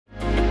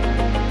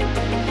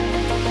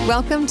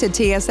Welcome to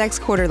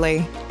TSX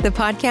Quarterly, the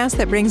podcast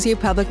that brings you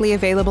publicly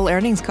available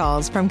earnings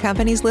calls from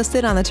companies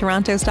listed on the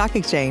Toronto Stock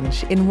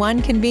Exchange in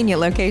one convenient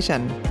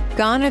location.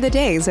 Gone are the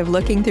days of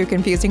looking through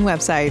confusing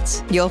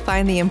websites. You'll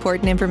find the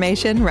important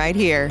information right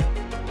here.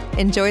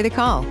 Enjoy the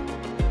call.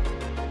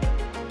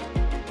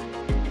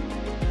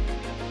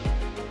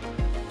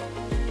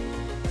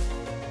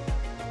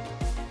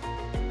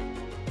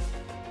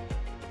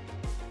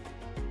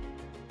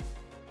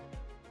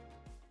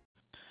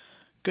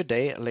 Good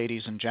day,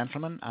 ladies and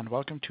gentlemen, and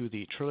welcome to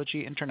the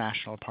Trilogy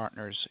International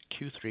Partners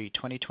Q3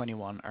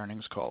 2021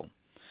 earnings call.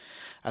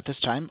 At this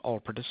time, all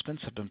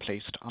participants have been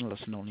placed on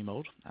listen-only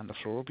mode, and the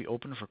floor will be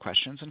open for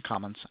questions and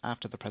comments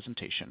after the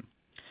presentation.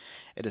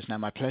 It is now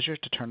my pleasure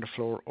to turn the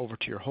floor over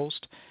to your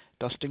host,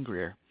 Dustin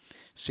Greer,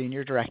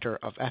 Senior Director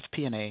of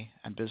FP&A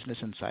and Business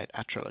Insight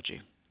at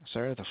Trilogy.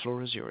 Sir, the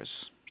floor is yours.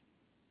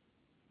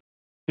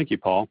 Thank you,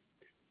 Paul.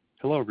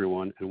 Hello,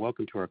 everyone, and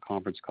welcome to our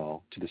conference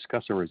call to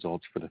discuss our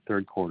results for the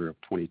third quarter of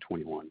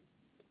 2021.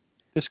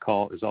 This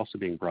call is also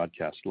being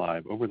broadcast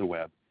live over the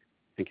web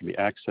and can be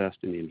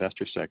accessed in the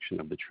investor section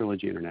of the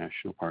Trilogy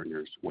International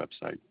Partners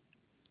website.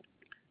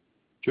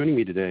 Joining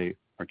me today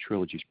are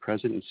Trilogy's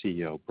President and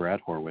CEO, Brad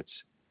Horwitz,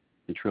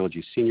 and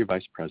Trilogy's Senior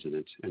Vice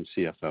President and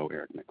CFO,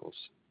 Eric Nichols.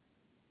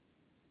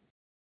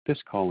 This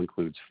call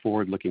includes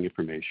forward-looking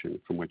information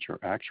from which our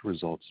actual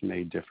results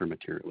may differ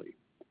materially.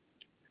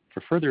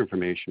 For further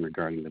information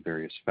regarding the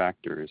various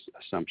factors,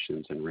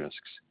 assumptions, and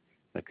risks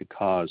that could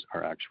cause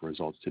our actual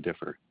results to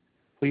differ,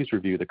 please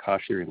review the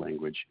cautionary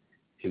language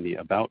in the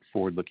About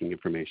Forward-Looking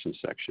Information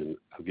section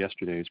of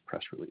yesterday's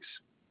press release,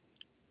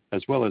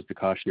 as well as the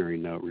cautionary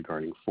note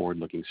regarding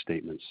forward-looking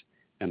statements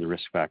and the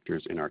risk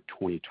factors in our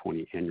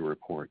 2020 annual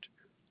report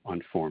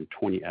on Form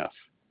 20-F,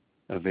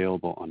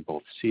 available on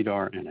both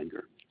SEDAR and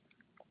EDGAR.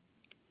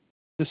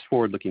 This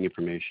forward-looking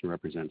information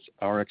represents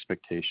our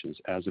expectations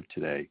as of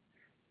today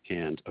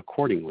and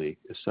accordingly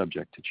is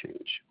subject to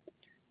change.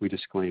 We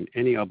disclaim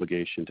any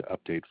obligation to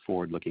update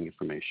forward-looking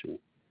information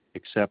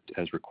except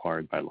as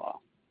required by law.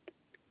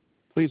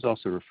 Please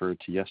also refer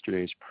to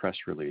yesterday's press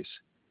release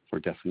for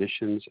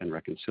definitions and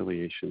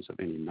reconciliations of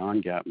any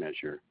non-GAAP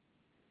measure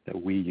that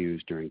we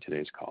use during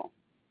today's call.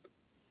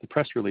 The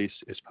press release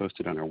is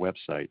posted on our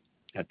website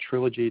at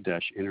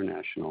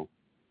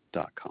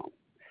trilogy-international.com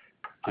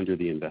under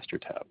the Investor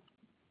tab.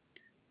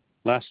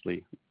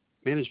 Lastly,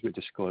 management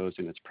disclosed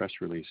in its press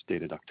release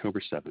dated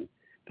October 7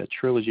 that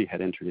Trilogy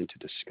had entered into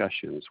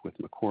discussions with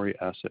Macquarie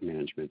Asset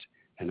Management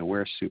and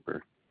Aware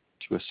Super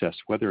to assess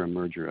whether a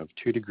merger of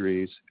 2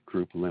 Degrees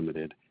Group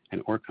Limited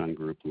and Orcon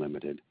Group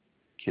Limited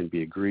can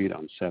be agreed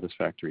on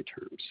satisfactory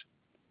terms.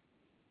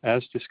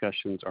 As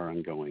discussions are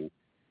ongoing,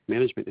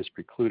 management is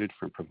precluded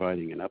from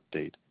providing an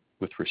update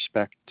with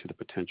respect to the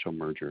potential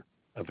merger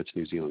of its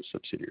New Zealand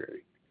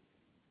subsidiary.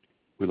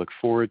 We look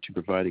forward to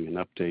providing an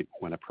update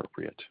when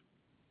appropriate.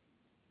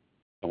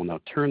 I will now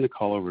turn the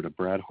call over to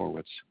Brad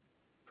Horwitz,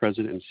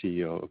 President and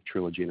CEO of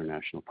Trilogy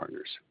International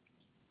Partners.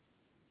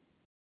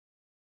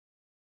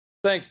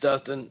 Thanks,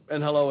 Dustin,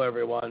 and hello,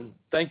 everyone.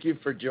 Thank you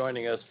for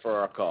joining us for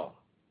our call.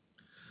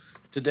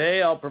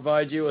 Today, I'll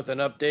provide you with an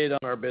update on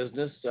our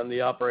business and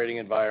the operating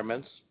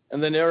environments,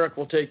 and then Eric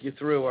will take you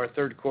through our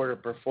third quarter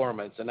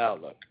performance and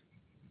outlook.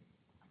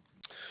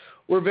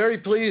 We're very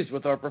pleased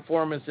with our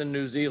performance in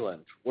New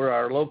Zealand, where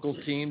our local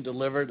team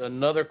delivered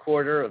another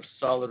quarter of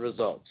solid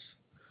results.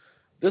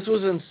 This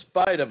was in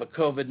spite of a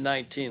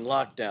COVID-19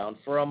 lockdown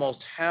for almost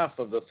half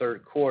of the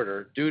third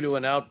quarter due to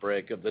an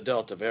outbreak of the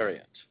Delta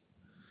variant.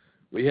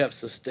 We have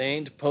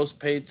sustained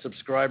postpaid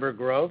subscriber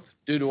growth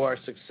due to our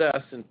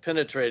success in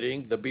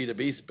penetrating the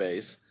B2B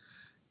space,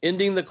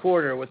 ending the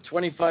quarter with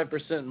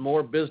 25%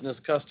 more business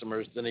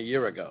customers than a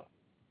year ago.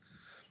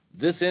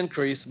 This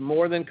increase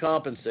more than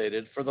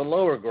compensated for the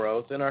lower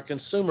growth in our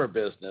consumer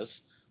business,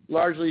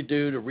 largely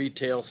due to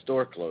retail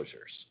store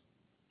closures.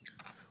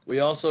 We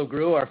also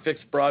grew our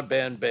fixed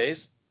broadband base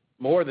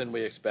more than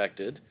we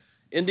expected,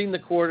 ending the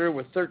quarter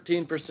with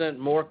 13%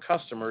 more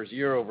customers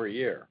year over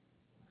year.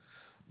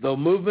 Though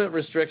movement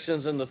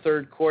restrictions in the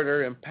third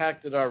quarter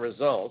impacted our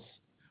results,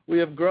 we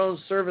have grown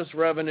service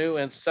revenue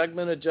and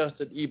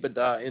segment-adjusted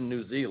EBITDA in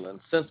New Zealand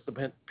since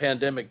the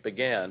pandemic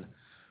began,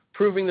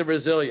 proving the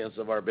resilience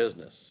of our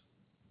business.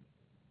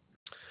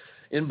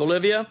 In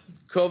Bolivia,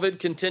 COVID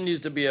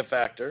continues to be a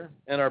factor,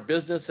 and our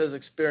business has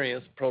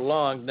experienced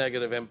prolonged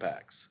negative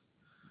impacts.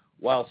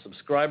 While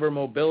subscriber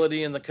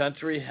mobility in the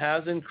country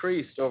has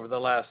increased over the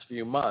last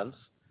few months,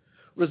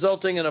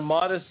 resulting in a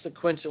modest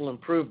sequential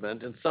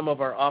improvement in some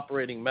of our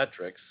operating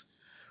metrics,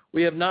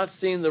 we have not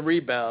seen the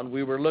rebound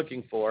we were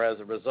looking for as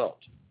a result.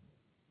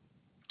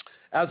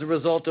 As a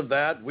result of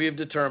that, we have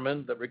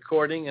determined that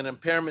recording an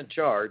impairment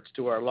charge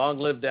to our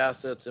long-lived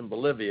assets in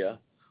Bolivia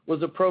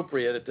was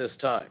appropriate at this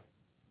time.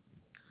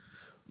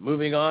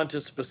 Moving on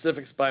to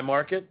specifics by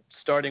market,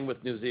 starting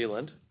with New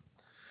Zealand.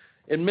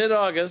 In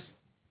mid-August,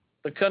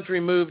 the country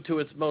moved to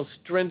its most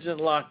stringent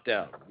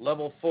lockdown,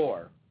 level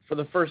 4, for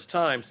the first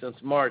time since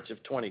March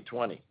of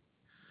 2020.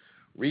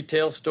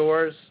 Retail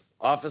stores,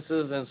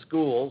 offices, and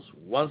schools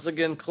once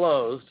again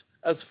closed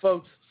as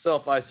folks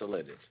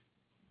self-isolated.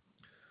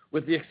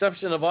 With the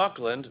exception of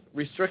Auckland,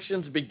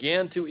 restrictions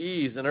began to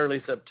ease in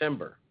early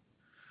September.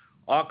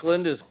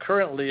 Auckland is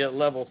currently at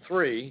level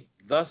 3,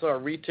 thus our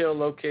retail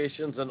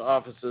locations and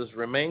offices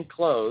remain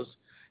closed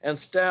and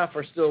staff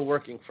are still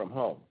working from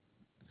home.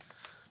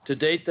 To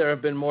date, there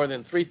have been more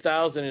than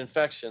 3,000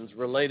 infections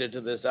related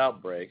to this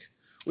outbreak,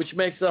 which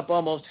makes up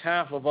almost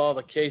half of all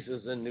the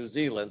cases in New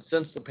Zealand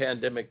since the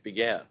pandemic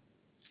began.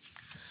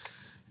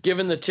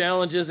 Given the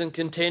challenges in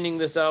containing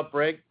this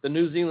outbreak, the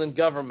New Zealand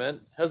government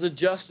has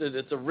adjusted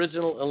its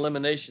original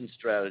elimination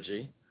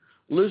strategy,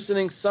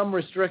 loosening some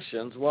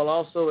restrictions while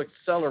also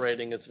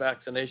accelerating its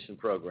vaccination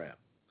program.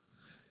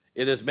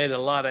 It has made a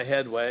lot of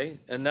headway,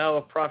 and now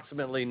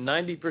approximately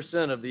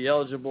 90% of the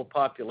eligible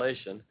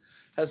population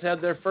has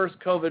had their first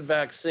COVID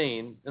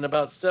vaccine, and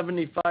about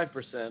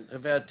 75%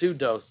 have had 2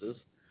 doses,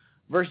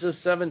 versus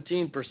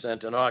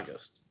 17% in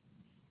August.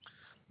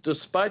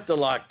 Despite the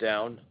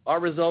lockdown, our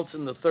results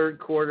in the third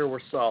quarter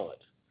were solid,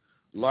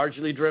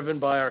 largely driven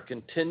by our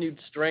continued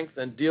strength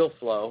and deal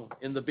flow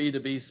in the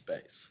B2B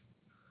space.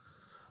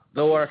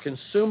 Though our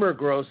consumer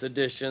gross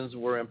additions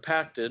were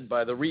impacted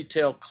by the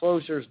retail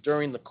closures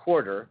during the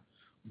quarter,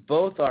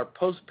 both our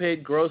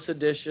postpaid gross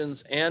additions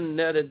and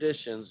net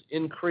additions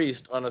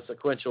increased on a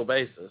sequential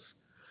basis,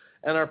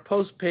 and our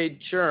postpaid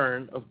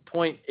churn of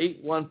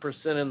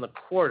 0.81% in the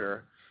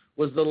quarter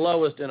was the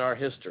lowest in our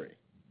history.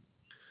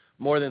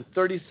 More than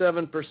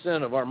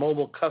 37% of our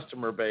mobile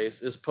customer base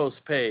is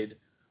postpaid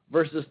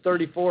versus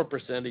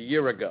 34% a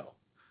year ago,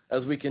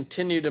 as we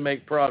continue to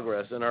make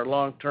progress in our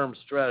long-term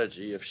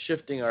strategy of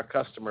shifting our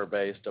customer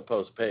base to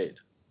postpaid.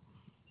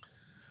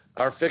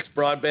 Our fixed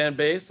broadband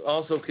base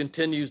also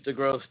continues to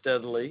grow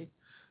steadily,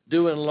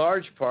 due in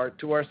large part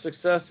to our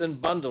success in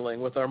bundling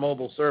with our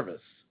mobile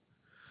service.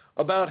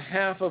 About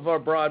half of our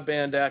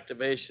broadband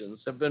activations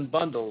have been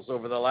bundles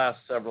over the last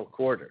several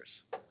quarters.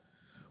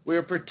 We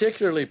are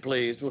particularly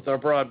pleased with our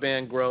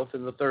broadband growth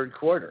in the third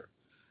quarter,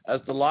 as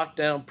the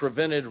lockdown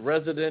prevented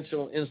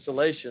residential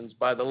installations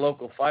by the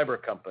local fiber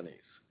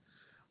companies,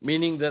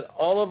 meaning that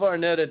all of our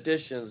net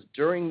additions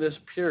during this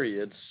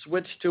period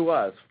switched to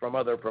us from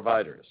other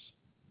providers.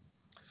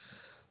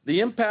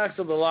 The impacts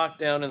of the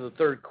lockdown in the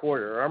third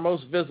quarter are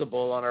most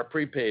visible on our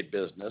prepaid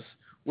business,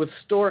 with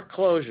store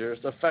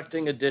closures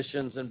affecting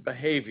additions and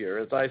behavior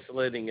as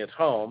isolating at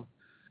home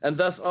and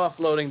thus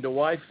offloading to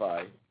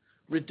Wi-Fi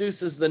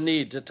reduces the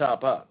need to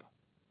top up.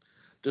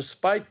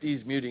 Despite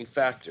these muting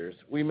factors,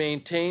 we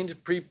maintained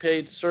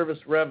prepaid service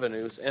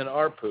revenues and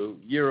ARPU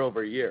year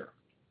over year.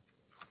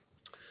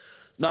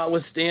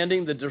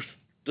 Notwithstanding the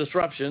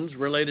disruptions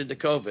related to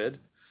COVID,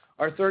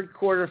 our third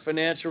quarter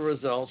financial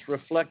results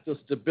reflect the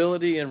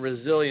stability and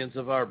resilience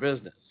of our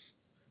business.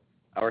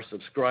 Our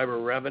subscriber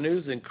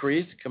revenues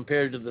increased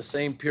compared to the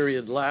same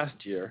period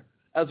last year,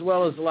 as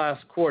well as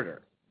last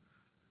quarter.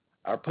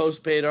 Our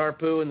postpaid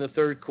ARPU in the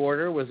third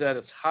quarter was at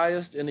its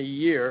highest in a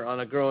year on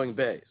a growing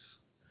base,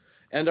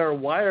 and our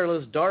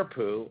wireless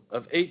DARPU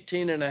of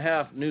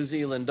 18.5 New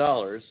Zealand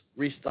dollars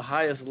reached the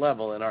highest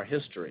level in our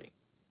history.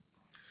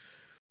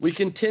 We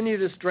continue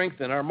to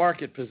strengthen our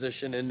market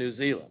position in New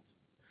Zealand.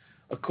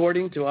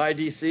 According to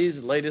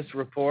IDC's latest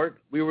report,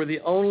 we were the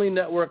only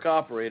network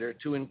operator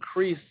to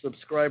increase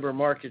subscriber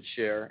market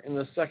share in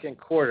the second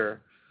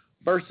quarter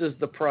versus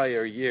the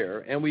prior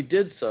year, and we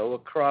did so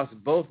across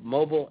both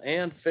mobile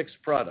and fixed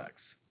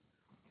products.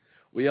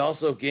 We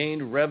also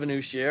gained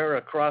revenue share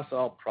across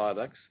all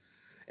products,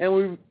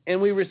 and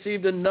we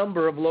received a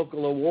number of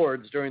local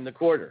awards during the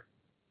quarter.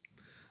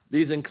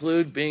 These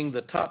include being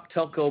the top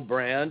telco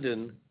brand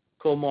in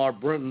Colmar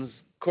Brunton's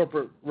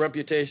Corporate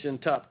Reputation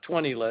Top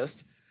 20 list,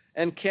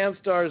 and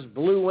Canstar's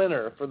Blue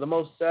Winner for the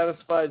Most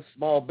Satisfied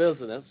Small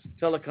Business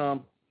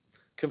Telecom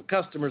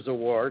Customers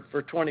Award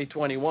for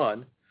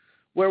 2021,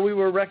 where we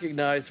were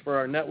recognized for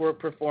our network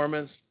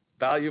performance,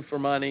 value for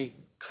money,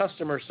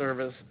 customer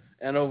service,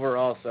 and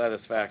overall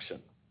satisfaction.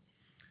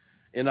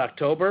 In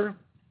October,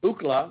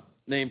 Ookla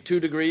named 2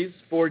 Degrees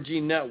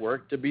 4G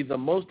network to be the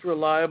most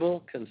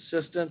reliable,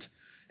 consistent,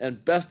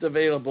 and best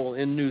available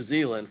in New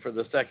Zealand for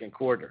the second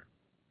quarter.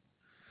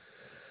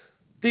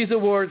 These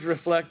awards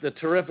reflect the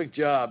terrific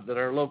job that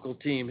our local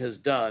team has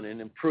done in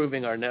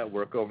improving our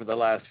network over the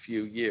last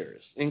few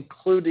years,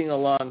 including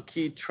along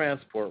key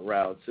transport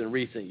routes in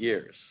recent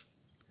years.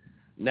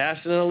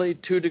 Nationally,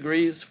 2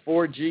 Degrees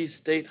 4G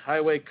state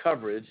highway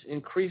coverage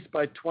increased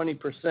by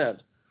 20%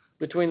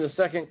 between the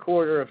second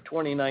quarter of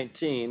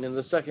 2019 and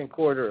the second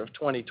quarter of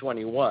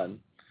 2021,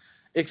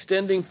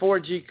 extending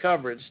 4G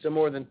coverage to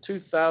more than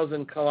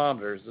 2,000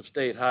 kilometers of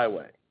state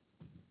highway.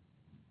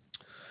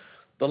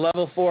 The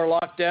Level 4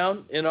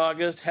 lockdown in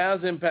August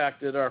has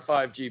impacted our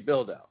 5G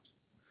build-out.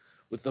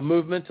 With the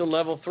movement to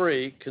Level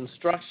 3,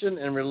 construction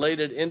and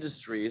related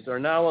industries are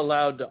now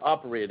allowed to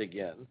operate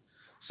again,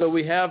 so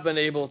we have been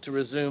able to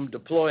resume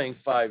deploying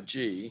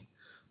 5G,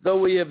 though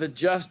we have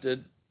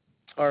adjusted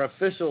our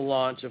official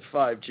launch of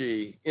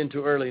 5G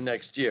into early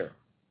next year.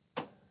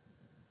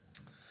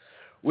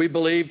 We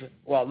believe,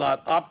 while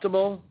not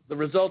optimal, the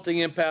resulting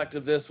impact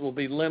of this will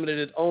be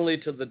limited only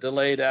to the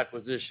delayed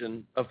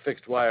acquisition of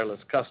fixed wireless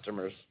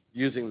customers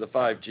using the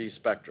 5G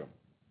spectrum.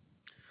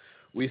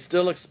 We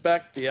still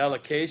expect the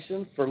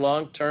allocation for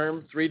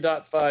long-term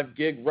 3.5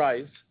 gig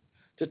rights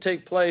to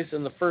take place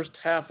in the first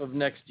half of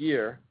next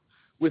year,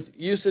 with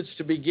usage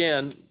to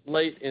begin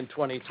late in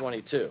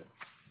 2022.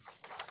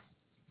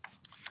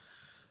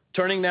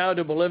 Turning now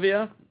to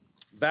Bolivia,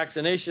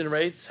 vaccination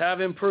rates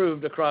have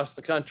improved across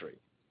the country.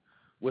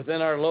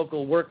 Within our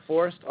local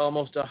workforce,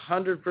 almost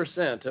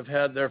 100% have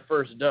had their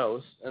first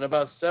dose, and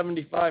about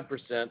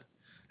 75%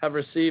 have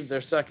received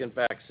their second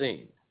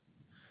vaccine.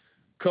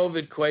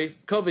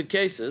 COVID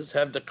cases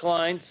have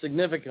declined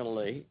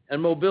significantly,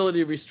 and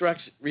mobility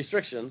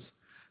restrictions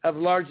have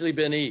largely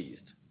been eased.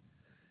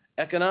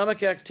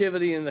 Economic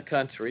activity in the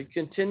country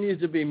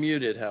continues to be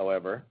muted,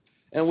 however,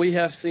 and we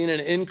have seen an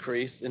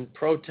increase in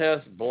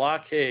protests,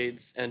 blockades,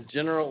 and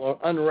general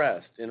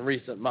unrest in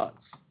recent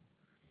months.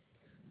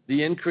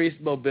 The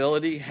increased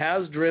mobility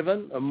has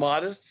driven a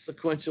modest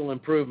sequential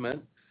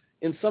improvement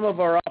in some of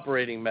our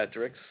operating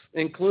metrics,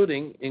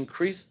 including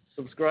increased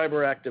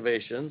subscriber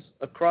activations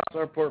across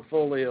our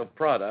portfolio of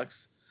products,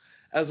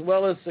 as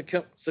well as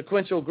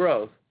sequential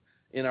growth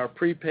in our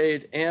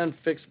prepaid and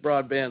fixed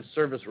broadband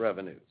service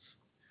revenues.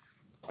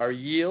 Our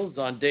yields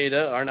on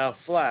data are now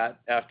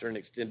flat after an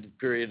extended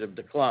period of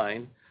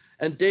decline,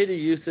 and data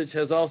usage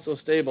has also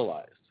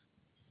stabilized.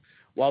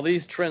 While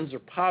these trends are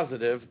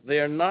positive, they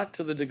are not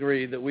to the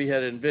degree that we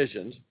had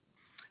envisioned,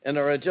 and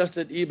our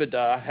adjusted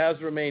EBITDA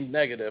has remained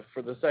negative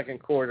for the second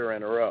quarter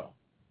in a row.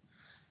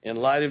 In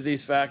light of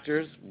these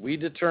factors, we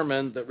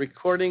determined that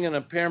recording an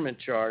impairment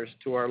charge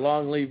to our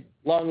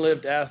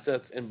long-lived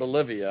assets in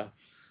Bolivia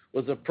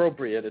was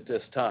appropriate at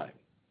this time.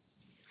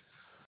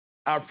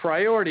 Our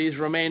priorities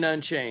remain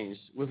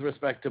unchanged with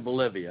respect to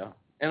Bolivia,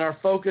 and our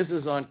focus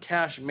is on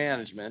cash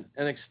management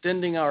and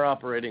extending our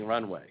operating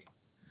runway.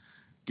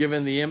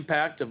 Given the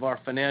impact of our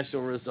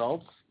financial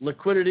results,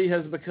 liquidity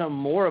has become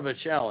more of a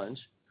challenge,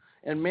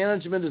 and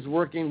management is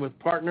working with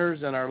partners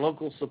and our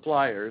local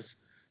suppliers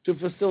to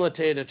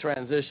facilitate a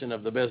transition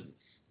of the business.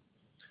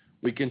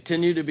 We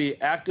continue to be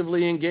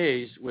actively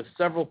engaged with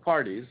several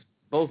parties,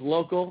 both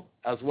local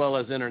as well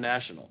as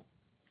international.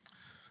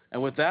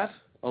 And with that,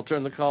 I'll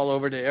turn the call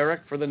over to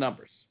Eric for the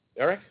numbers.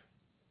 Eric?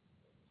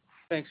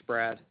 Thanks,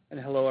 Brad, and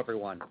hello,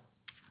 everyone.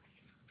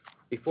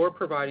 Before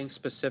providing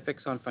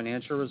specifics on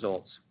financial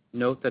results,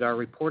 note that our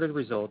reported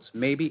results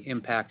may be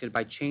impacted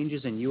by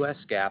changes in U.S.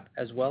 GAAP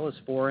as well as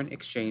foreign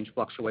exchange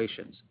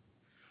fluctuations.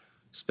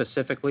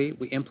 Specifically,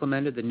 we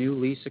implemented the new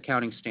lease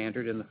accounting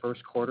standard in the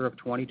first quarter of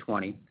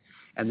 2020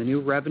 and the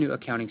new revenue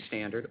accounting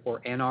standard,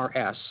 or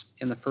NRS,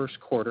 in the first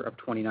quarter of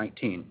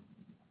 2019.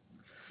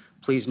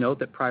 Please note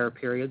that prior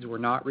periods were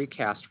not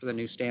recast for the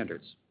new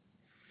standards.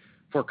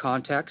 For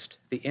context,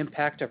 the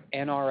impact of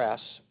NRS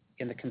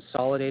in the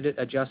consolidated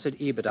adjusted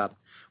EBITDA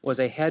was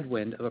a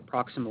headwind of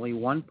approximately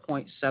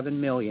 $1.7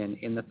 million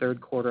in the third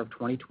quarter of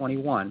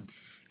 2021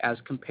 as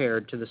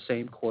compared to the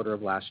same quarter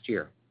of last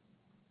year.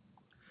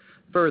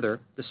 Further,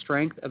 the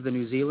strength of the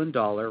New Zealand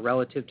dollar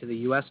relative to the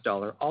U.S.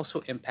 dollar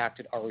also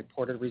impacted our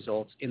reported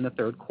results in the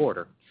third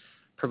quarter,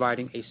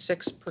 providing a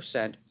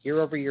 6%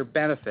 year-over-year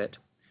benefit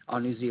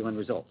on New Zealand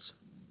results.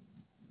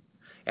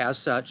 As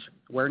such,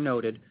 where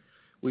noted,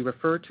 we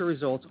refer to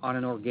results on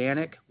an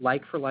organic,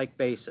 like-for-like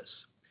basis,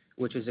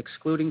 which is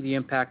excluding the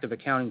impact of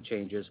accounting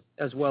changes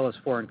as well as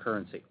foreign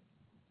currency.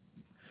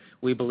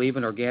 We believe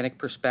an organic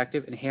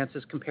perspective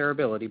enhances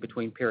comparability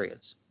between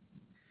periods.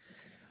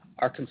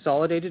 Our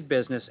consolidated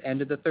business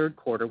ended the third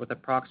quarter with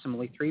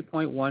approximately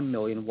 3.1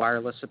 million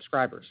wireless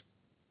subscribers.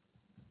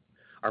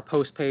 Our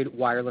postpaid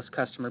wireless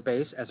customer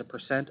base as a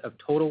percent of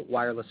total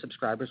wireless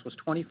subscribers was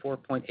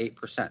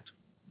 24.8%.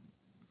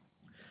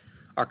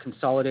 Our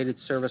consolidated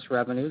service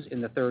revenues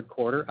in the third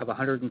quarter of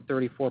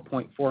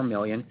 $134.4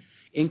 million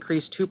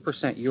increased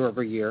 2% year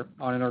over year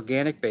on an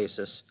organic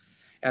basis,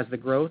 as the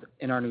growth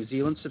in our New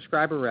Zealand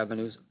subscriber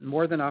revenues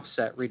more than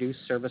offset reduced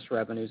service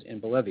revenues in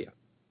Bolivia.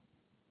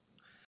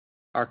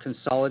 Our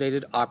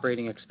consolidated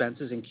operating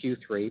expenses in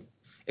Q3,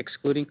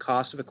 excluding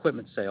cost of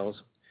equipment sales,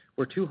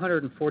 were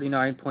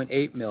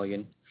 $249.8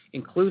 million,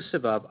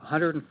 inclusive of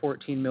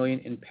 $114 million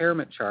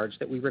impairment charge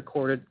that we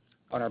recorded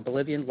on our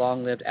Bolivian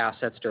long-lived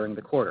assets during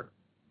the quarter.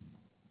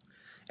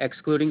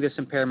 Excluding this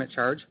impairment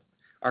charge,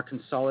 our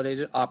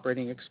consolidated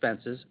operating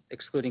expenses,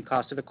 excluding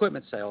cost of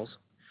equipment sales,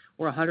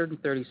 were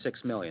 $136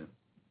 million.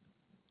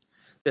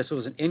 This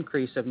was an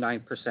increase of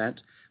 9%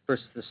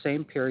 versus the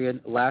same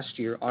period last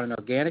year on an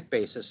organic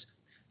basis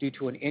due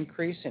to an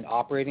increase in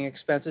operating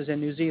expenses in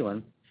New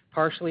Zealand,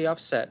 partially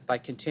offset by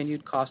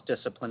continued cost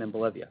discipline in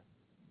Bolivia.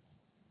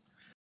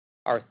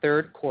 Our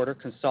third quarter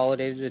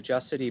consolidated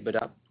adjusted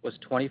EBITDA was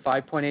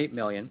 $25.8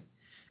 million,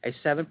 a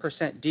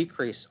 7%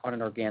 decrease on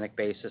an organic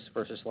basis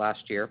versus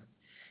last year,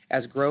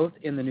 as growth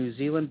in the New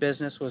Zealand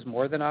business was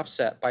more than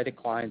offset by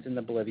declines in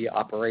the Bolivia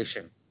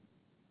operation.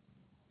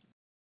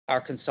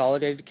 Our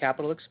consolidated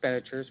capital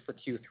expenditures for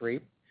Q3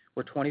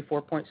 were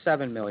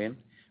 $24.7 million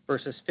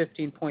versus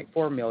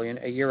 $15.4 million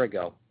a year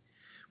ago,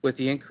 with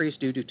the increase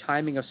due to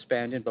timing of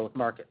spend in both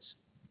markets.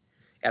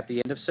 At the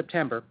end of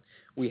September,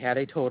 we had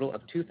a total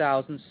of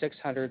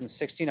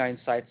 2,669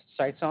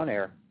 sites on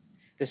air.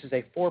 This is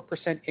a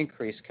 4%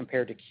 increase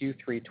compared to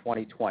Q3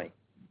 2020.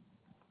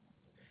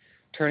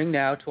 Turning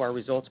now to our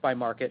results by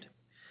market.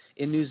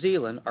 In New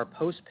Zealand, our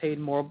postpaid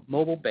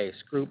mobile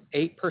base grew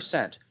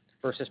 8%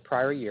 versus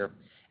prior year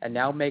and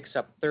now makes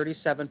up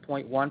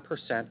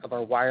 37.1% of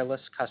our wireless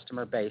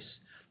customer base,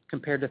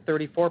 compared to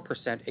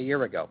 34% a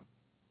year ago.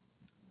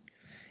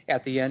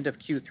 At the end of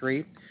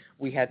Q3,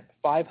 we had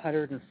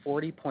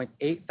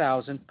 540.8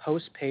 thousand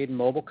postpaid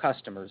mobile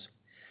customers,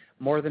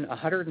 more than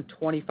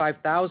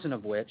 125,000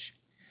 of which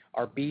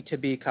are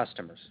B2B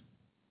customers.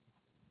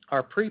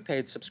 Our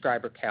prepaid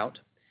subscriber count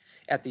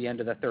at the end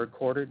of the third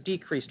quarter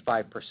decreased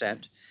 5%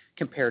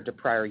 compared to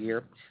prior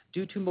year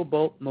due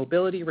to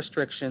mobility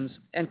restrictions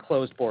and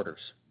closed borders.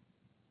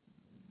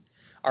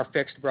 Our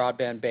fixed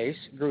broadband base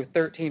grew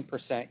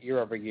 13% year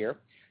over year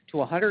to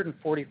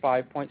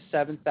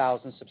 145.7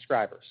 thousand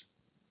subscribers.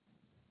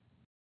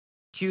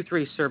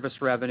 Q3 service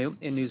revenue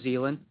in New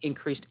Zealand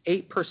increased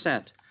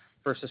 8%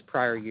 versus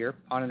prior year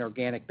on an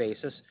organic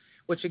basis,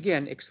 which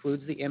again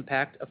excludes the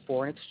impact of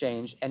foreign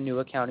exchange and new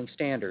accounting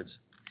standards,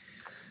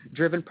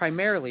 driven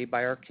primarily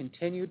by our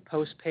continued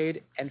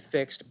postpaid and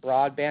fixed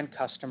broadband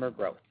customer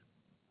growth.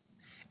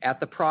 At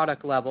the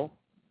product level,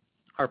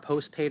 our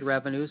postpaid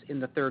revenues in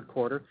the third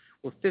quarter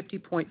were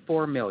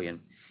 $50.4 million,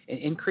 an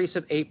increase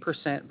of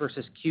 8%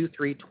 versus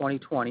Q3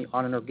 2020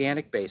 on an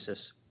organic basis,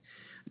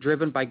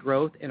 driven by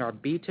growth in our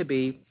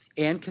B2B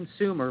and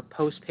consumer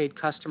postpaid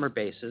customer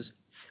bases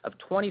of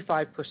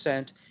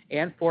 25%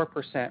 and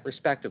 4%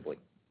 respectively.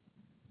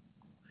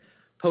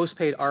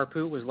 Postpaid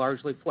ARPU was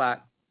largely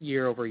flat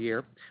year over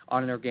year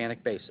on an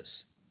organic basis.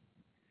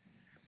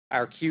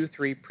 Our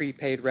Q3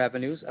 prepaid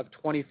revenues of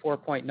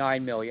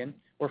 $24.9 million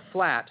were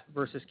flat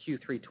versus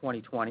Q3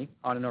 2020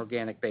 on an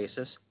organic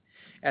basis,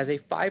 as a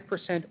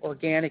 5%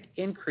 organic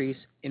increase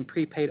in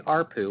prepaid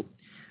ARPU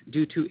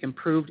due to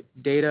improved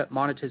data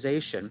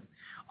monetization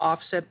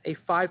offset a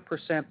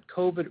 5%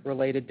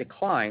 COVID-related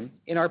decline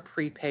in our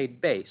prepaid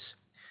base,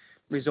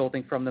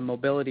 resulting from the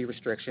mobility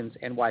restrictions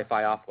and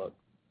Wi-Fi offload.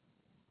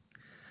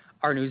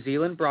 Our New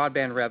Zealand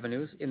broadband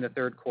revenues in the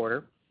third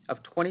quarter of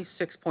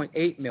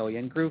 $26.8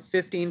 million grew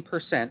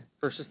 15%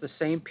 versus the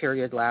same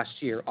period last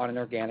year on an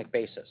organic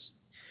basis,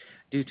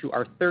 due to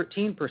our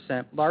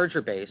 13%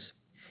 larger base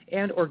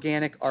and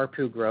organic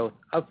ARPU growth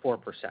of 4%.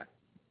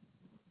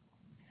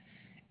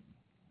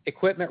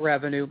 Equipment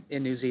revenue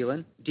in New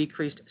Zealand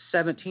decreased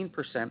 17%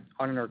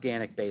 on an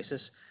organic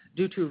basis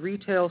due to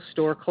retail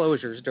store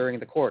closures during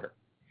the quarter.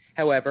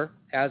 However,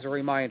 as a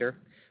reminder,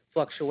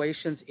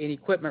 fluctuations in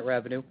equipment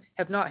revenue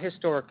have not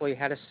historically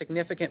had a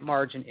significant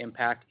margin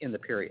impact in the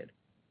period.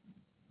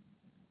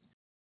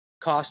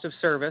 Cost of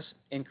service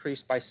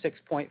increased by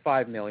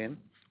 $6.5 million,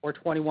 or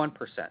 21%.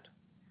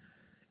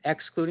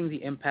 Excluding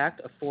the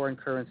impact of foreign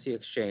currency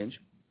exchange,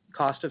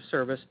 cost of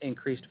service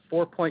increased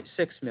 $4.6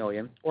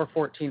 million, or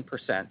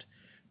 14%,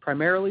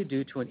 primarily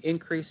due to an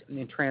increase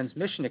in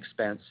transmission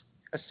expense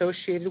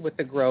associated with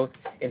the growth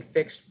in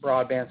fixed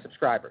broadband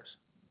subscribers.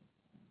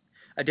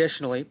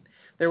 Additionally,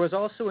 there was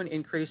also an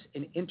increase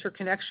in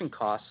interconnection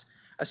costs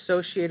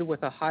associated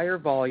with a higher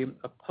volume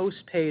of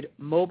postpaid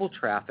mobile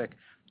traffic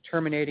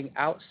terminating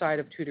outside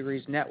of 2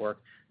 Degrees network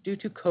due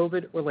to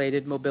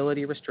COVID-related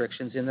mobility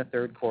restrictions in the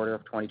third quarter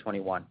of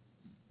 2021.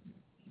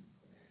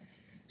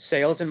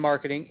 Sales and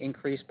marketing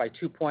increased by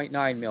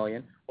 $2.9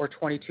 million, or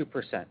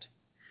 22%.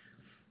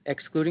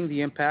 Excluding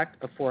the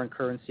impact of foreign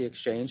currency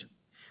exchange,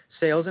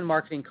 sales and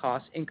marketing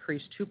costs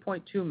increased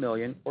 $2.2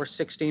 million, or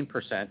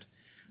 16%,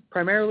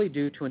 primarily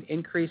due to an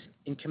increase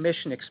in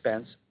commission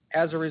expense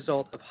as a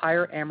result of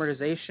higher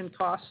amortization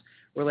costs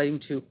relating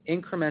to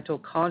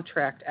incremental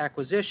contract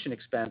acquisition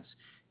expense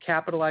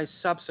capitalized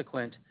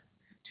subsequent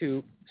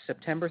to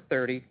September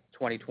 30,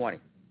 2020.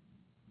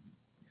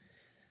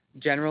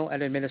 General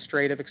and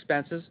administrative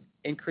expenses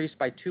increased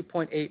by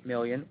 $2.8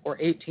 million, or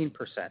 18%.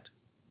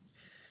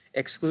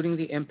 Excluding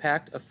the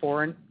impact of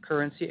foreign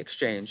currency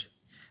exchange,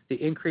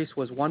 the increase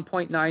was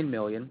 $1.9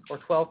 million, or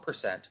 12%,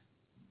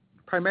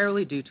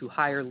 primarily due to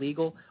higher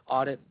legal,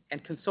 audit,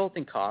 and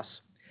consulting costs,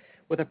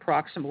 with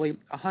approximately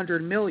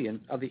 $1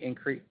 million of the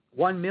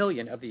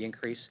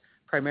increase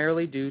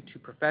primarily due to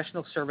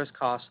professional service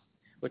costs,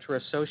 which were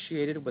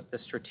associated with the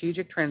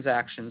strategic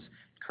transactions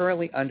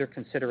currently under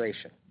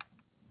consideration.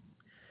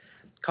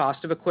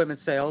 Cost of equipment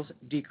sales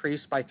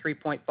decreased by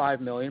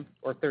 $3.5 million,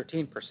 or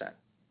 13%.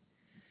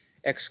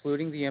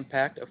 Excluding the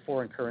impact of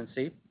foreign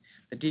currency,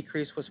 the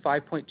decrease was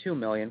 $5.2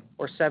 million,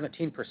 or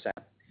 17%,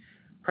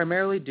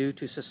 primarily due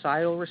to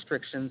societal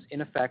restrictions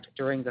in effect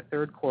during the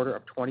third quarter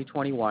of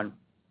 2021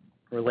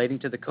 relating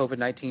to the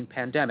COVID-19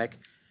 pandemic,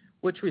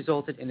 which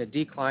resulted in a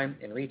decline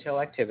in retail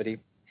activity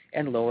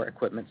and lower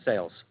equipment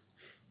sales.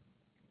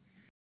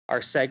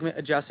 Our segment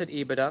adjusted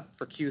EBITDA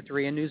for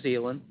Q3 in New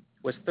Zealand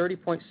was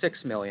 $30.6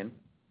 million,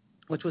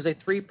 which was a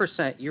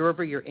 3%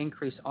 year-over-year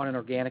increase on an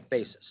organic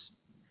basis.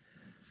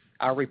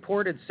 Our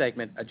reported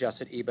segment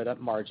adjusted EBITDA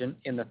margin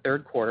in the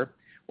third quarter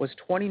was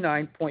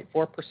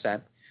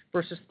 29.4%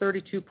 versus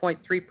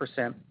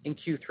 32.3% in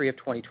Q3 of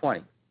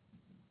 2020.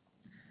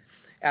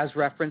 As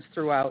referenced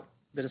throughout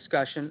the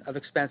discussion of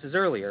expenses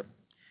earlier,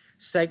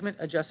 segment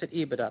adjusted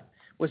EBITDA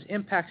was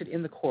impacted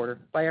in the quarter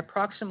by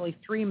approximately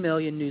 3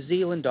 million New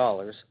Zealand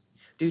dollars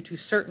due to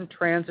certain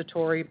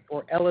transitory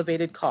or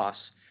elevated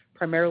costs,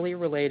 primarily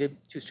related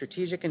to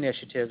strategic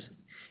initiatives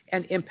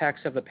and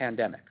impacts of the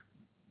pandemic.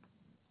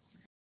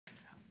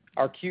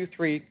 Our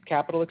Q3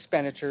 capital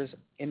expenditures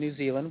in New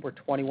Zealand were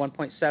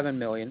 21.7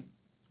 million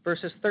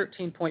versus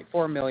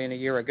 13.4 million a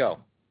year ago.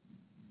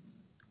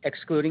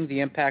 Excluding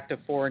the impact of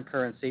foreign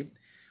currency,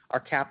 our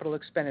capital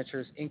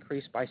expenditures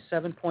increased by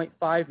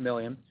 7.5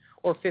 million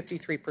or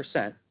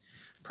 53%,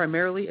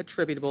 primarily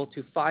attributable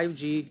to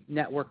 5G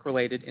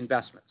network-related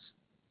investments.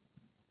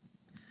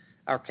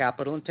 Our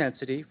capital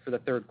intensity for the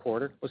third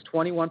quarter was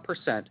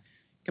 21%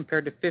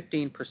 compared to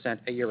 15%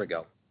 a year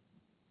ago.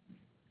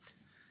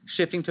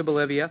 Shifting to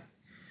Bolivia,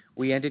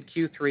 we ended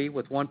Q3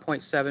 with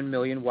 1.7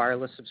 million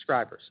wireless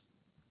subscribers.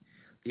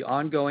 The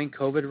ongoing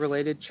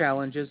COVID-related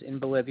challenges in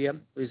Bolivia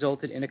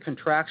resulted in a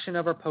contraction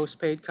of our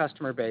postpaid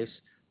customer base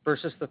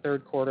versus the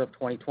third quarter of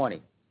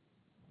 2020.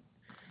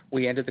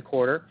 We ended the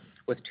quarter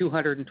with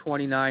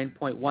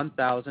 229.1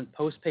 thousand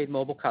postpaid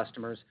mobile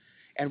customers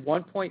and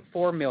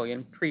 1.4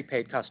 million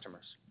prepaid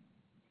customers.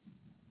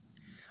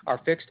 Our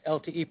fixed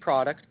LTE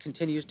product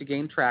continues to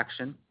gain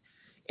traction,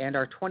 and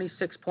our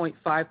 26.5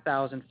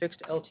 thousand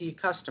fixed LTE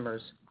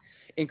customers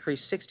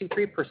increased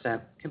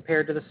 63%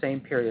 compared to the same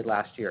period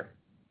last year.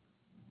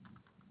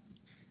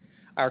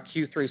 Our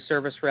Q3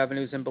 service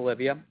revenues in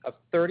Bolivia of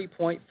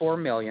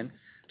 30.4 million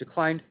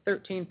declined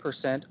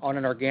 13% on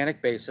an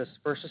organic basis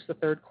versus the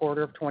third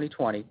quarter of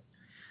 2020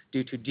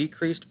 due to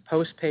decreased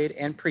postpaid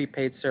and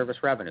prepaid service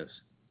revenues.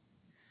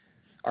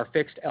 Our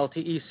fixed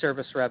LTE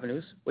service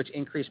revenues, which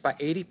increased by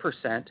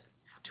 80%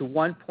 to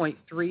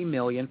 1.3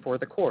 million for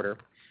the quarter,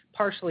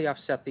 partially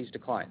offset these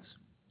declines.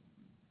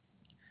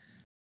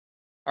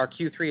 Our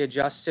Q3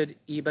 adjusted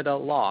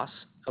EBITDA loss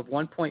of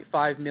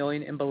 1.5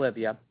 million in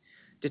Bolivia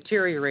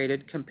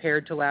deteriorated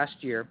compared to last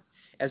year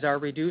as our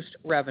reduced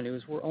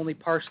revenues were only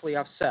partially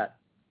offset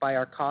by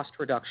our cost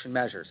reduction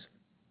measures.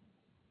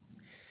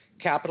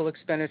 Capital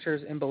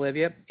expenditures in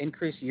Bolivia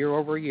increased year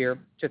over year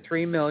to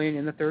 3 million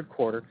in the third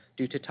quarter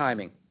due to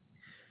timing.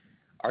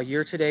 Our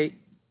year-to-date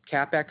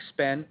CapEx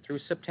spend through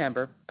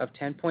September of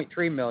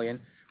 10.3 million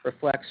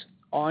reflects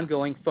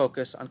ongoing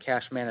focus on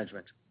cash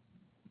management.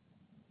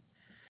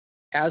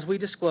 As we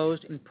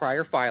disclosed in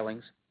prior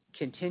filings,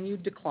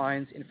 continued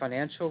declines in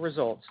financial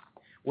results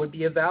would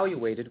be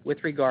evaluated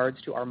with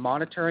regards to our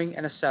monitoring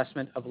and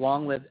assessment of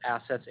long-lived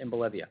assets in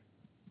Bolivia.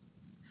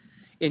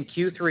 In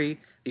Q3,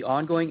 the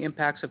ongoing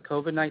impacts of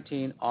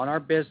COVID-19 on our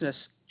business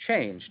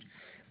changed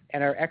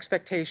and our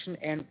expectations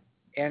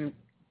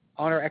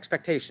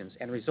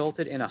and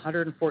resulted in a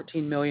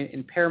 114 million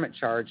impairment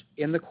charge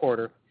in the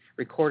quarter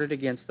recorded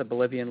against the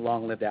Bolivian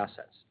long-lived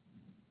assets.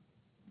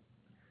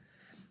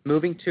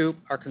 Moving to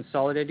our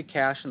consolidated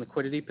cash and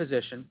liquidity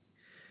position,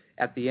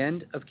 at the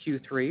end of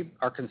Q3,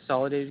 our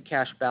consolidated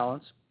cash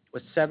balance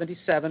was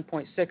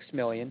 77.6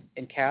 million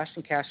in cash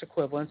and cash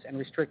equivalents and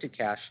restricted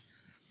cash,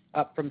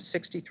 up from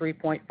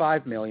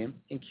 63.5 million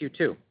in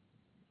Q2.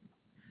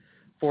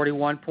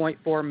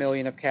 41.4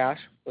 million of cash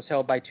was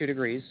held by 2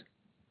 Degrees,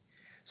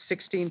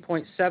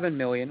 16.7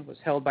 million was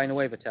held by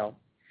Nuevatel,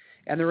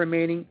 and the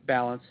remaining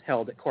balance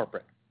held at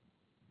corporate.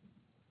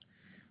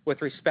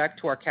 With respect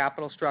to our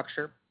capital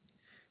structure,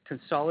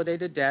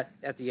 consolidated debt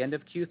at the end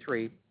of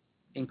Q3,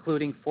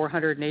 including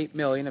 408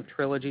 million of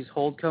Trilogy's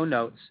holdco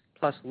notes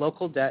plus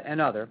local debt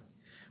and other,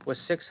 was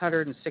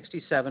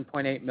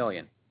 667.8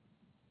 million.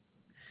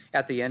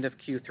 At the end of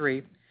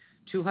Q3,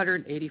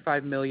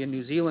 285 million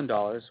New Zealand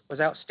dollars was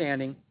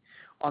outstanding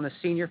on the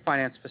senior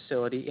finance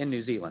facility in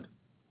New Zealand.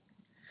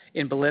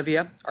 In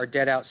Bolivia, our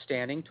debt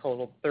outstanding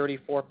totaled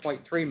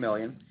 34.3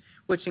 million,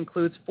 which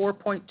includes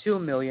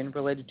 4.2 million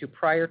related to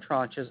prior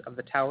tranches of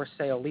the tower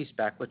sale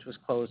leaseback, which was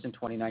closed in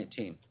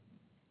 2019.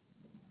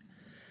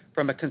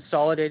 From a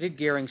consolidated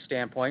gearing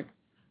standpoint,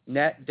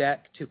 net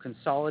debt to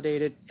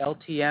consolidated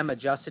LTM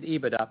adjusted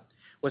EBITDA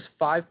was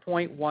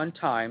 5.1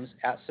 times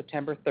at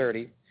September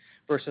 30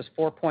 versus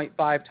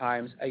 4.5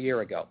 times a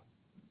year ago.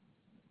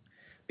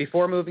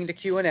 Before moving to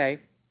Q&A,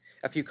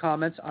 a few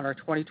comments on our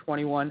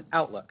 2021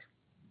 outlook.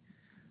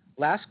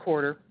 Last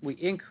quarter, we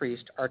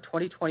increased our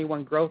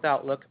 2021 growth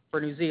outlook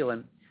for New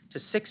Zealand to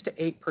 6 to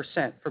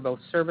 8% for both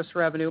service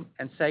revenue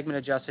and segment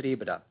adjusted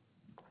EBITDA,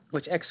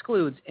 which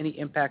excludes any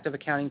impact of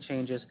accounting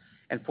changes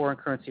and foreign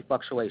currency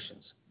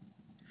fluctuations.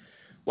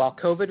 While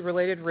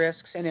COVID-related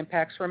risks and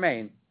impacts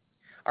remain,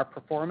 our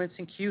performance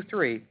in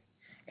Q3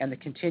 and the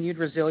continued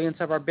resilience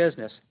of our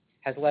business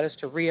has led us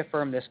to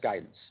reaffirm this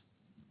guidance.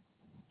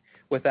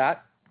 With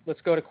that,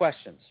 let's go to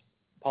questions.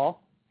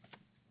 Paul?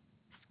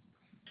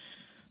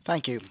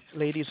 Thank you.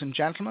 Ladies and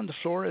gentlemen, the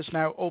floor is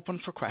now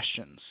open for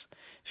questions.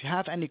 If you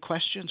have any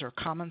questions or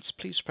comments,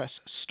 please press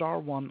star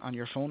one on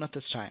your phone at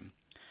this time.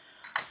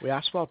 We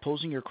ask while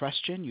posing your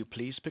question, you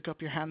please pick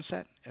up your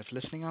handset if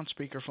listening on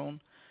speakerphone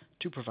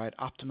to provide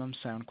optimum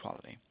sound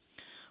quality.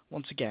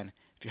 Once again,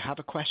 if you have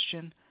a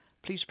question,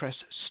 please press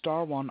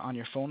star 1 on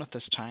your phone at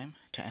this time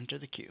to enter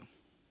the queue.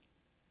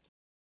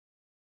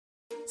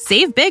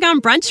 Save big on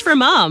brunch for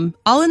mom,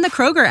 all in the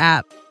Kroger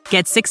app.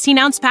 Get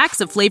 16-ounce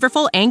packs of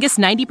flavorful Angus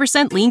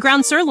 90% lean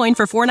ground sirloin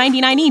for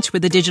 $4.99 each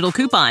with a digital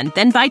coupon.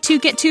 Then buy 2,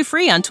 get 2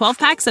 free on 12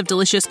 packs of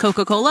delicious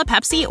Coca-Cola,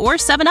 Pepsi, or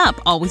 7-Up,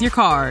 all with your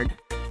card.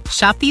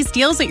 Shop these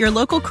deals at your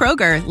local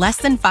Kroger, less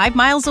than 5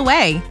 miles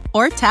away.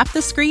 Or tap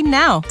the screen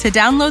now to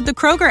download the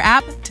Kroger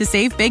app to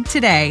save big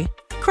today.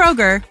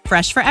 Kroger,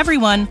 fresh for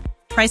everyone.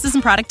 Prices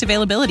and product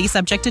availability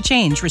subject to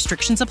change.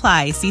 Restrictions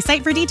apply. See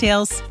site for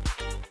details.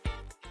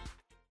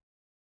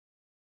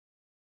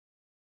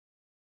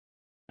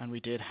 And we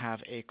did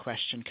have a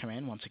question come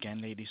in. Once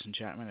again, ladies and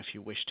gentlemen, if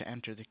you wish to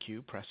enter the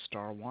queue, press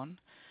star 1.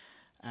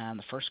 And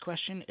the first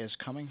question is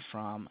coming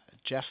from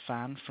Jeff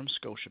Fan from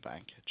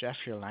Scotiabank. Jeff,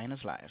 your line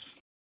is live.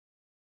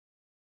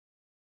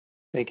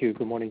 Thank you.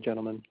 Good morning,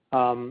 gentlemen.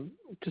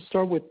 To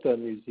start with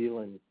New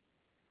Zealand,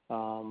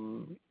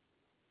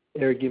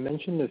 Eric, you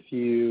mentioned a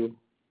few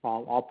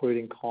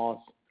operating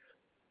costs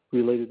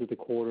related to the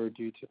quarter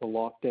due to the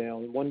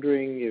lockdown. I'm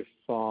wondering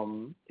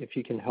if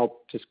you can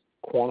help just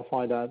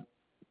quantify that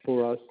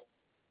for us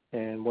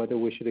and whether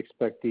we should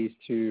expect these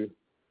to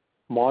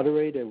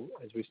moderate as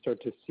we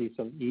start to see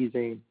some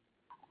easing.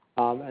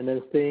 And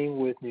then staying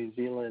with New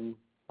Zealand,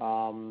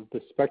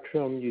 the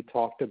spectrum you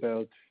talked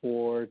about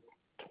for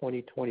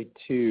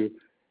 2022,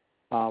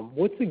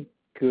 what's a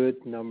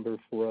good number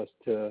for us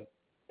to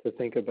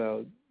think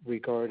about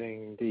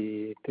regarding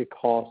the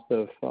cost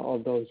of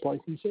those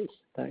licenses?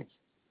 Thanks.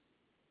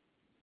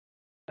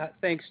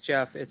 Thanks,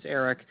 Jeff. It's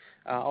Eric.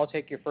 I'll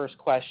take your first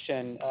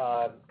question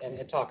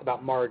and talk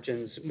about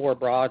margins more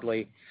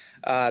broadly.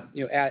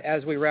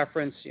 As we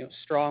referenced,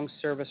 strong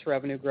service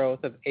revenue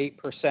growth of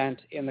 8%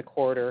 in the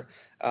quarter,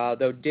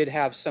 though did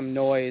have some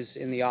noise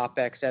in the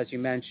OPEX, as you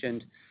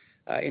mentioned.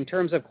 In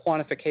terms of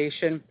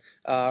quantification,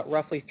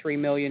 roughly 3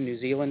 million New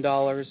Zealand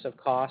dollars of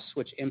costs,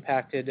 which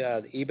impacted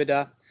the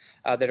EBITDA,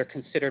 that are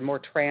considered more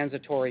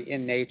transitory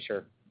in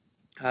nature.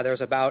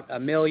 There's about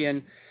 $1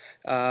 million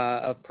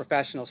of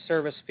professional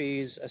service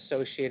fees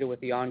associated with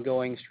the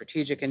ongoing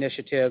strategic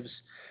initiatives,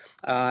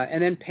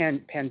 and then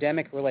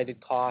pandemic-related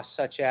costs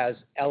such as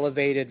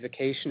elevated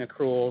vacation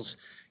accruals.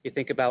 You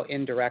think about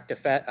indirect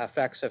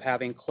effects of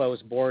having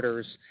closed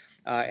borders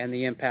and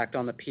the impact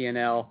on the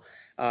P&L,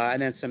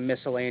 and then some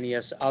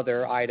miscellaneous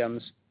other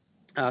items.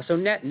 So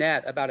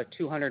net, about a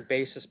 200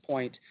 basis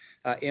point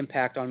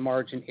impact on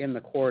margin in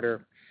the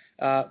quarter.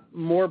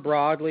 More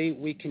broadly,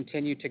 we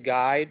continue to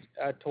guide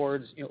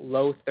towards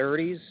low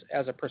 30s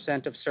as a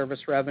 % of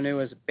service revenue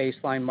as a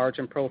baseline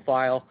margin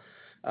profile.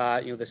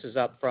 This is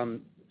up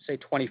from, say,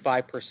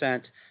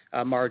 25%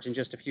 margin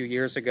just a few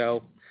years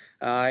ago.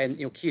 And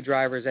key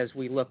drivers as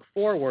we look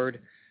forward,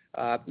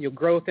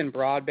 growth in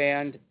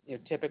broadband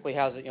typically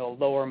has a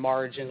lower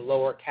margin,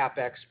 lower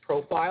CapEx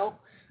profile,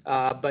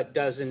 but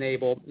does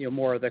enable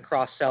more of the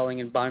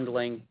cross-selling and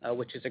bundling,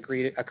 which is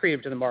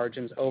accretive to the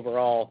margins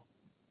overall.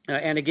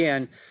 And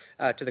again,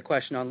 to the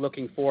question on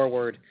looking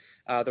forward,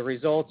 the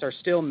results are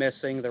still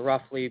missing the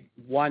roughly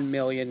 $1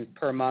 million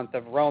per month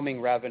of roaming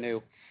revenue,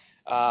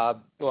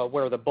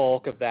 where the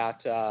bulk of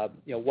that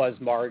was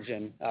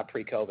margin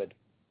pre-COVID.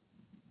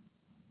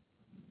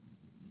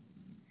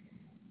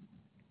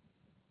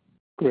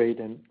 Great.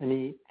 And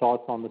any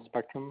thoughts on the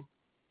spectrum?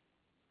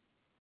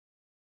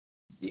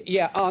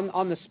 Yeah,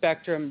 on the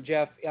spectrum,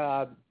 Jeff,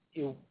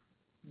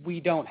 we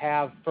don't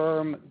have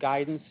firm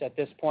guidance at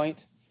this point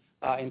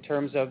in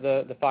terms of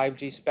the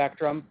 5G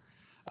spectrum.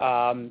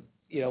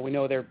 We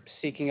know they're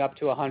seeking up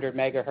to 100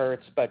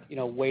 megahertz, but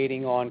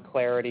waiting on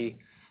clarity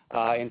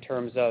in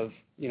terms of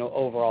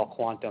overall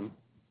quantum.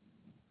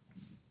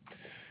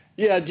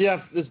 Yeah,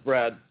 Jeff, this is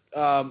Brad.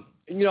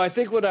 I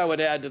think what I would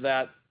add to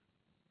that,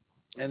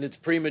 and it's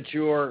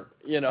premature,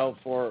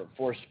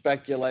 for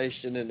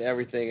speculation and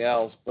everything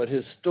else, but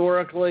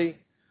historically,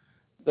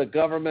 the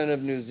government of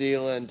New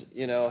Zealand,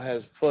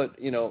 has put,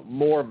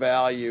 more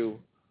value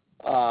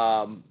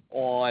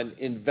on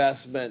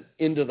investment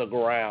into the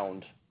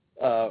ground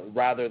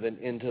rather than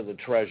into the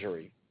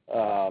treasury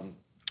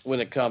when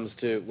it comes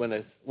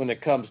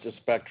to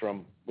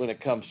spectrum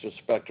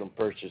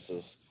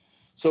purchases.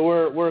 So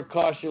we're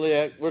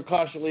cautiously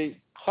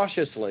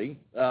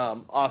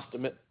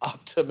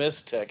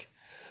optimistic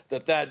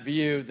that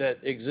view that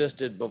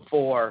existed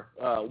before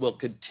will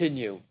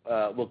continue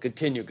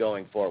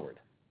going forward.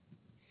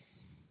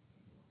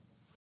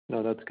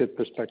 No, that's good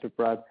perspective,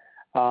 Brad.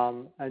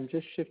 And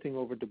just shifting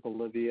over to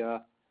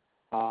Bolivia,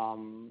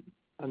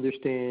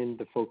 understand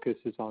the focus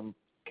is on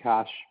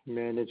cash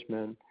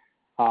management.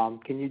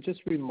 Can you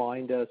just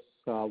remind us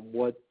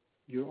what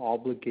your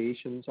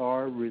obligations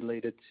are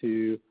related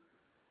to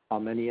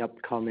any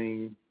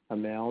upcoming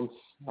amounts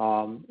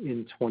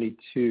in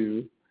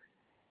 22?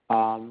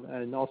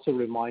 And also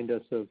remind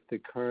us of the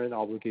current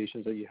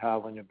obligations that you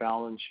have on your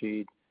balance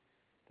sheet,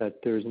 that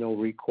there's no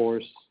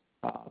recourse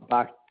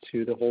back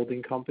to the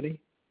holding company.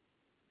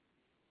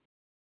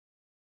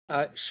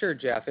 Sure,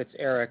 Jeff. It's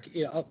Eric.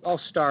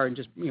 I'll start and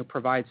just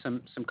provide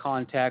some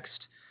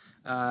context.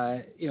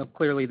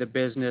 Clearly the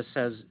business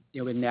has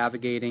been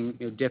navigating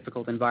a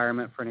difficult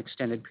environment for an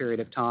extended period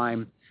of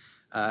time.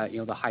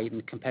 The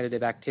heightened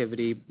competitive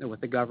activity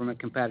with the government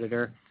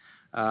competitor,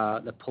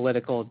 the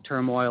political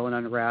turmoil and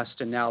unrest,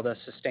 and now the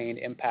sustained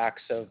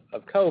impacts of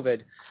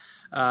COVID.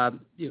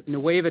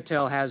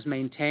 Nuevatel has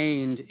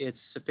maintained its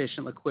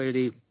sufficient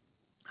liquidity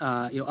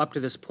up to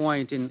this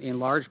point in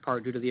large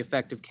part due to the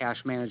effective cash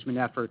management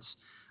efforts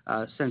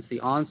since the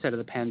onset of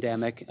the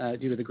pandemic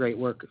due to the great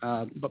work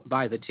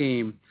by the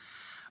team.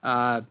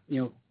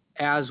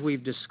 As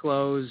we've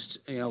disclosed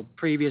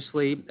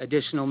previously,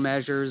 additional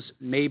measures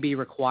may be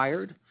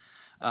required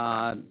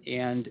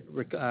and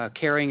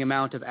carrying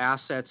amount of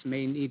assets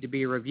may need to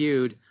be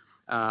reviewed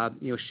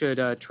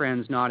should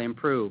trends not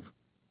improve.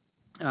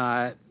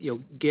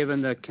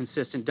 Given the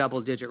consistent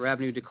double-digit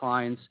revenue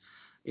declines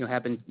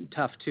have been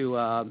tough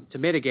to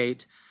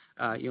mitigate,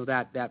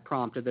 that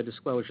prompted the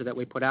disclosure that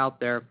we put out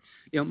there.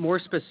 More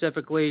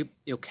specifically,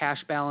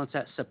 cash balance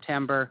at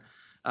September,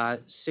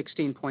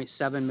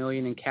 $16.7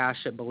 million in cash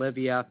at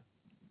Bolivia.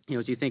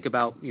 As you think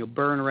about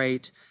burn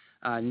rate,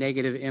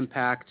 negative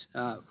impact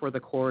for the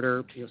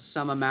quarter,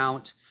 some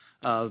amount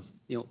of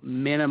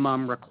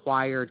minimum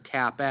required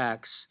CapEx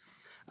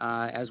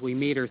as we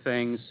meter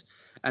things.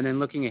 And then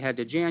looking ahead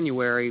to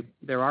January,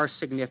 there are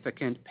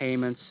significant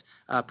payments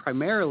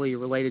primarily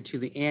related to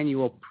the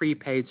annual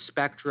prepaid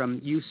spectrum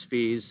use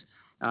fees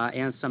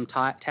and some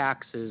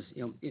taxes,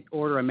 in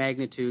order of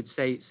magnitude,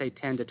 say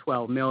 10 to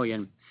 12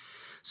 million.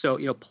 So,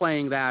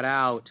 playing that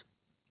out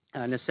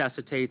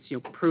necessitates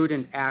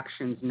prudent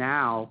actions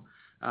now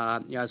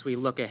as we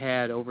look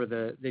ahead over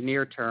the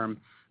near term.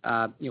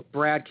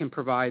 Brad can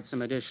provide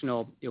some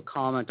additional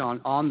comment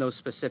on those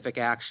specific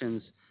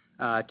actions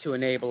to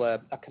enable a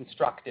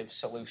constructive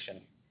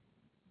solution.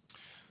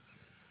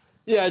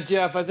 Yeah,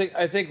 Jeff, I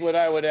think what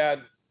I would add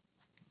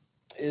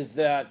is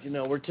that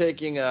we're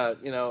taking a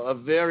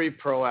very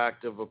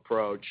proactive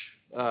approach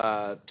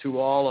to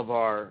all of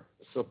our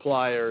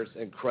suppliers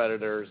and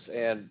creditors,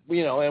 and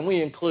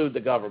we include the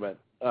government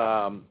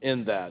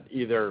in that,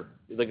 either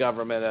the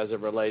government as it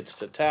relates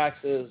to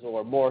taxes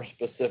or more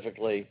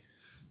specifically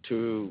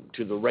to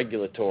the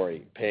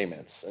regulatory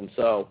payments. And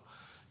so,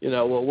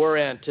 what we're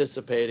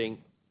anticipating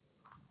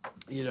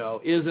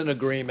is an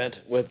agreement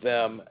with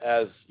them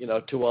as,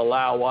 to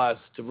allow us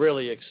to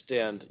really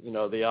extend,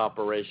 the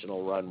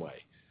operational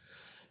runway.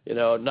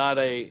 Not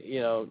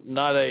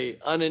a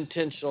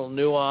unintentional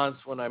nuance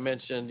when I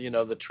mentioned,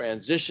 the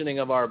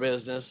transitioning of our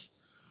business,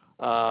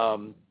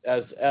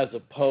 as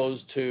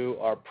opposed to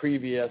our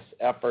previous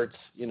efforts,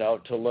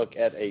 to look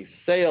at a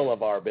sale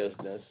of our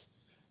business.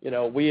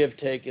 We have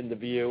taken the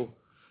view,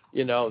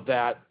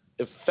 that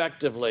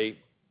effectively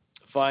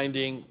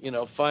finding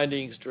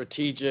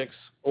strategics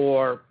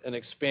or an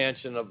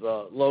expansion of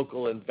the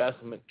local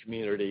investment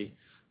community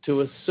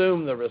to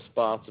assume the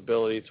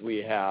responsibilities we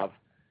have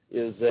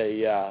is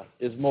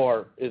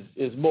more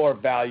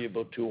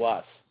valuable to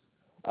us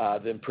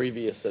than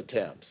previous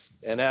attempts.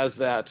 And as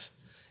that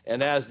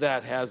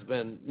has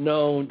been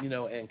known,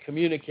 and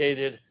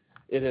communicated,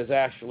 it has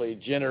actually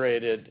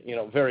generated,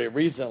 very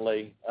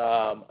recently,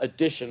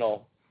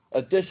 additional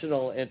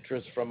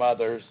interest from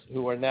others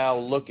who are now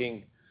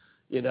looking,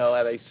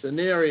 at a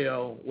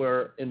scenario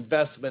where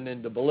investment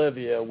into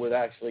Bolivia would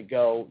actually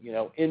go,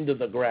 into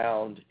the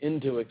ground,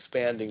 into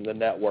expanding the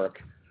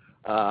network,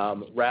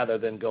 rather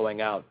than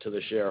going out to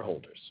the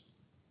shareholders.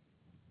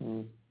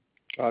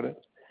 Got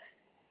it.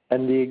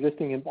 And the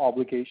existing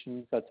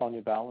obligations that's on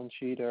your balance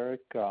sheet,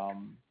 Eric,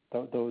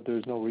 though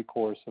there's no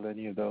recourse of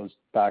any of those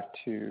back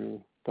to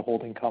the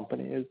holding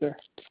company, is there?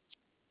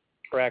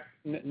 Correct.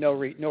 No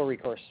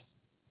recourse.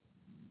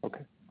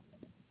 Okay.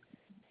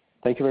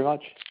 Thank you very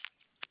much.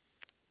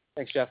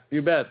 Thanks, Jeff.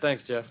 You bet.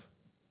 Thanks, Jeff.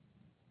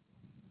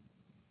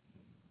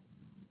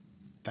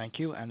 Thank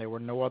you. And there were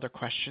no other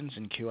questions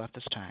in queue at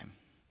this time.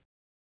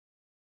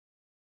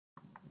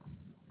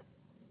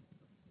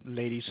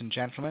 Ladies and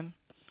gentlemen,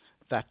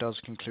 that does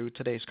conclude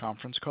today's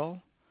conference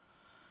call.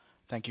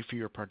 Thank you for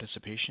your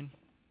participation.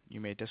 You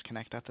may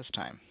disconnect at this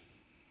time.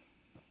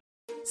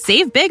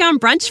 Save big on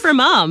brunch for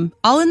mom,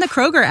 all in the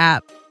Kroger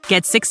app.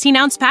 Get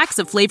 16-ounce packs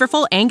of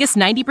flavorful Angus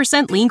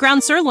 90% lean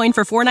ground sirloin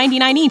for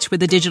 $4.99 each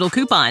with a digital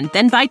coupon.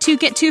 Then buy 2,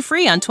 get 2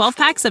 free on 12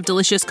 packs of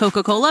delicious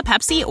Coca-Cola,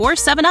 Pepsi, or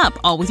 7-Up,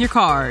 all with your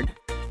card.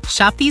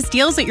 Shop these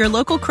deals at your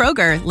local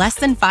Kroger, less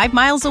than 5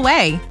 miles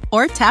away.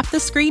 Or tap the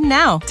screen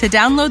now to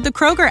download the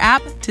Kroger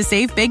app to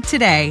save big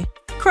today.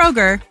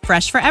 Kroger,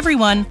 fresh for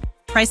everyone.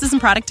 Prices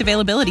and product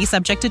availability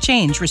subject to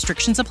change.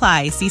 Restrictions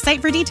apply. See site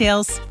for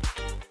details.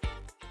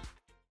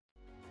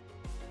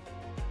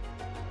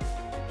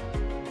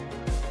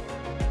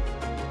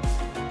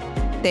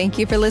 Thank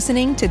you for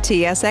listening to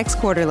TSX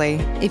Quarterly.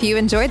 If you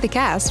enjoyed the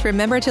cast,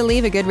 remember to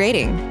leave a good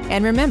rating.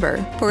 And remember,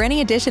 for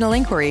any additional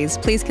inquiries,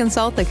 please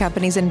consult the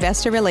company's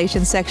investor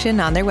relations section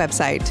on their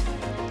website.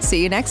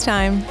 See you next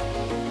time.